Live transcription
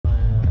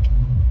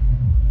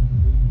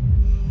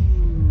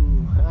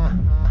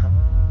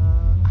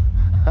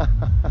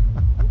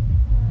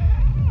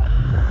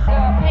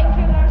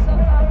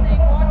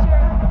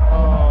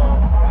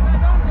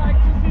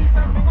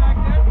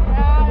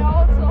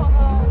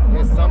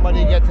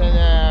somebody get in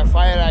a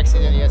fire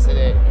accident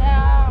yesterday.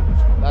 Yeah.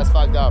 That's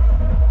fucked up.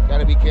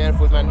 Gotta be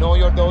careful, man. Know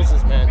your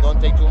doses, man. Don't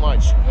take too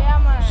much.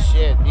 Yeah, man.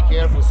 Shit, be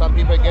careful. Some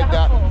people get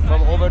that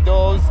from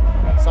overdose.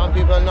 Some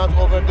people not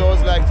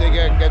overdose, like they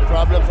get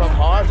problem from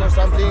heart or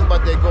something,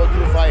 but they go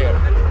through fire.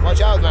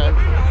 Watch out, man.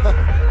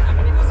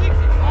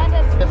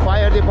 The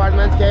fire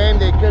department came,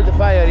 they killed the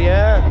fire,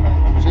 yeah?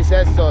 She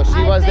says so.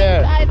 She was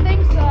there. I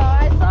think so.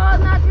 I saw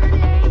not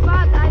really,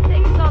 but I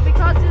think so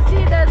because you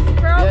see there's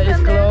broken. Yeah, it's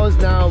closed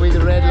now with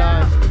the red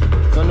light.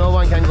 So no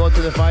one can go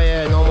to the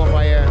fire, no more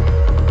fire.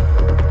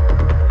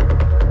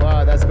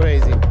 Wow, that's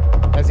crazy.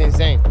 That's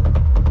insane.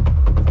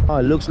 Oh,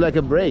 it looks like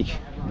a break.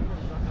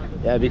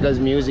 Yeah, because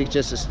music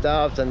just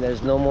stopped and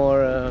there's no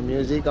more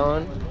music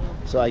on.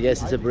 So I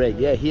guess it's a break.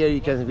 Yeah, here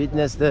you can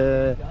witness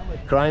the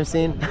crime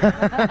scene. That's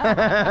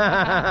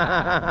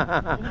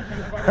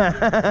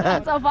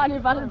so funny,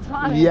 but it's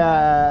funny.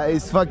 Yeah,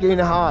 it's fucking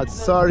hot.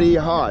 Sorry,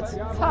 hot.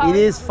 It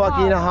is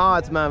fucking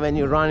hot, man, when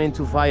you run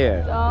into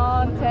fire.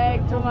 Don't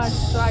take too much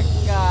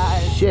drugs,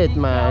 guys. Shit,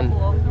 man.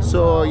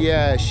 So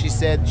yeah, she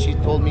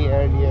told me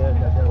earlier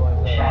that there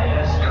was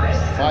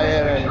a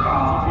fire and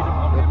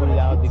they put it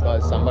out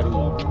because somebody.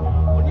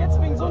 Und jetzt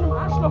wegen so einem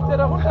Arschloch, der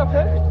da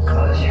runterfällt.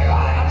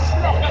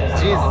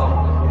 Jesus.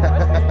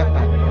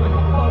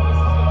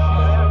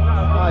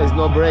 It's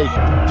no break.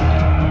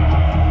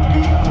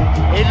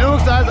 It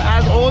looks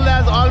as old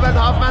as Albert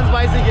Hoffman's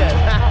bicycle.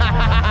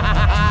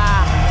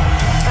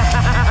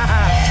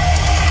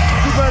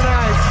 Super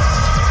nice.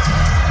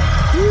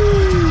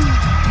 Woo.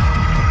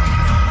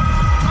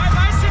 My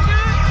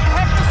bicycle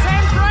has the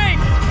same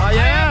brake. Oh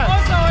yeah?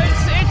 Also,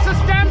 it's a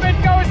stamp that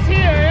goes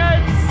here. Yeah,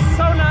 it's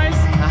so nice.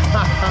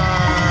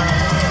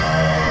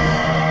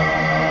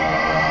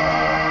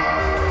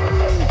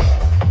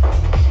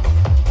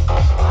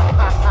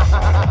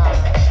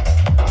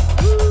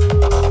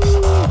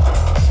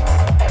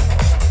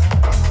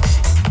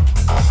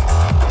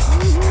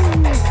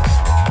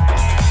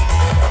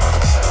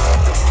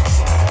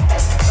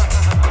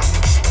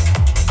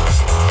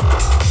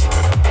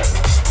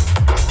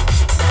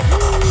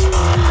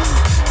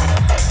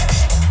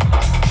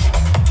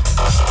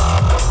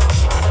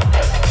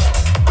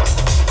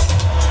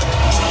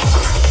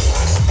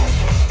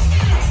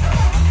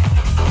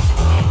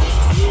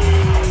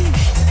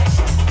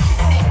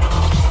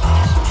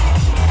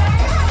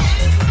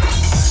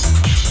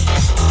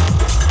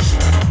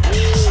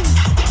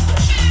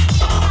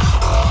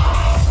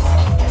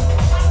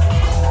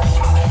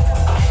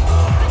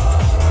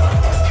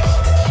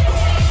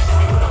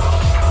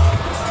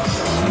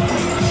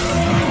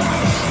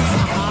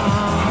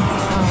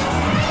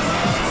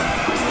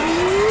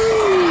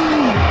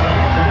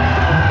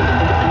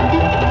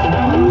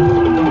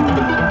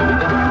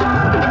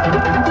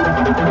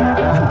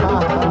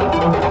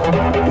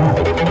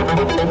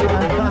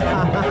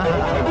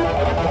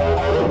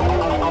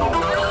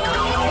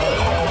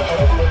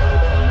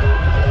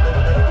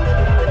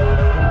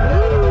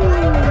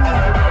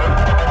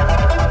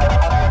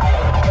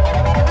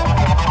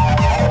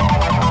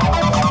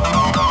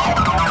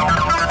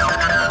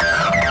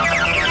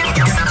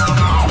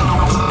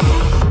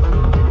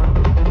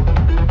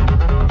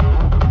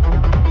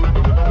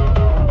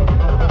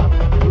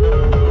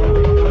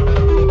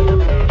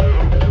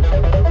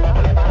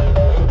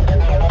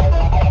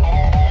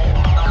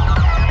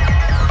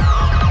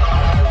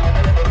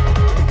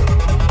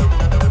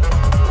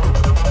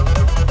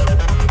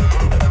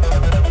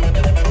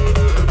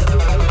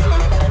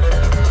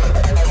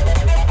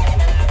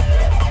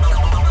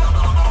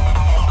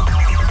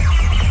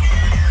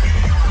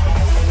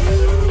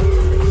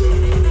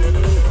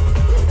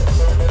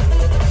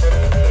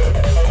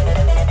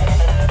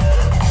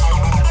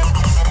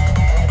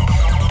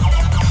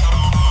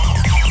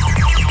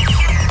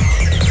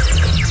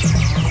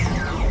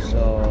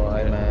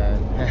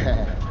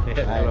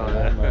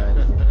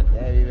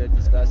 Yeah, we were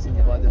discussing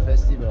about the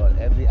festival.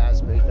 Every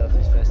aspect of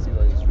this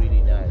festival is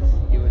really nice.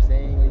 You were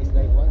saying it's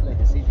like what? Like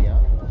a city, huh?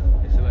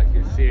 It's like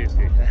a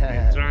city,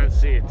 a trans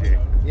city.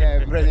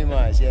 Yeah, pretty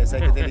much. Yeah,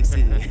 psychedelic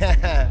city.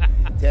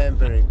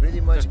 Temporary.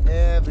 Pretty much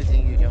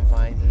everything you can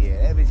find here.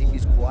 Everything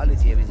is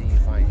quality. Everything you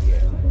find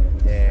here.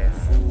 The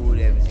food,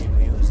 everything,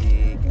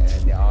 music,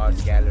 and the art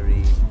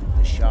gallery,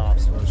 the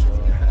shops for sure.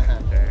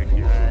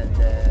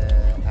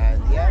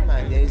 And yeah,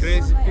 man, there's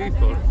Crazy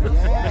people.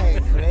 Yeah,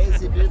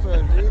 crazy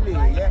people, really.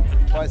 Yeah,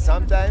 but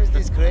sometimes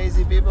these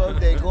crazy people,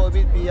 they go a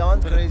bit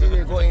beyond crazy.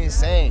 They go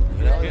insane.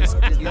 You know,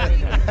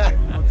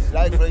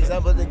 like for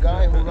example, the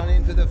guy who ran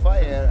into the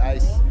fire. I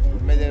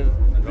made a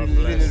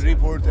little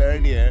report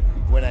earlier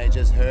when I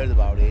just heard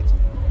about it.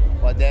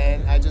 But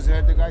then I just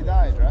heard the guy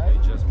died, right? He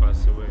just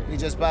passed away. He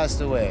just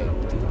passed away.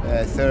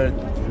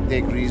 3rd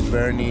degrees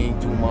burning,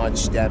 too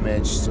much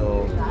damage.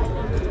 So,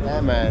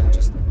 yeah, man,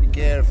 just be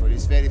careful.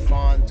 It's very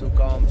fun to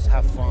come,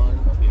 have fun.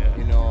 Yeah.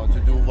 You know, to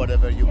do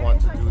whatever you want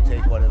to do,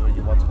 take whatever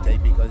you want to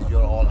take because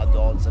you're all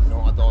adults and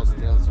no adults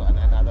tells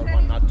another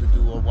one not to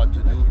do or what to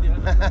do.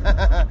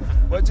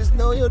 But just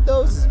know your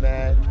doses,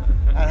 man,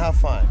 and have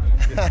fun.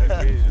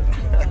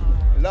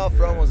 Love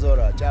from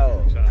Ozora.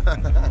 Ciao. Ciao.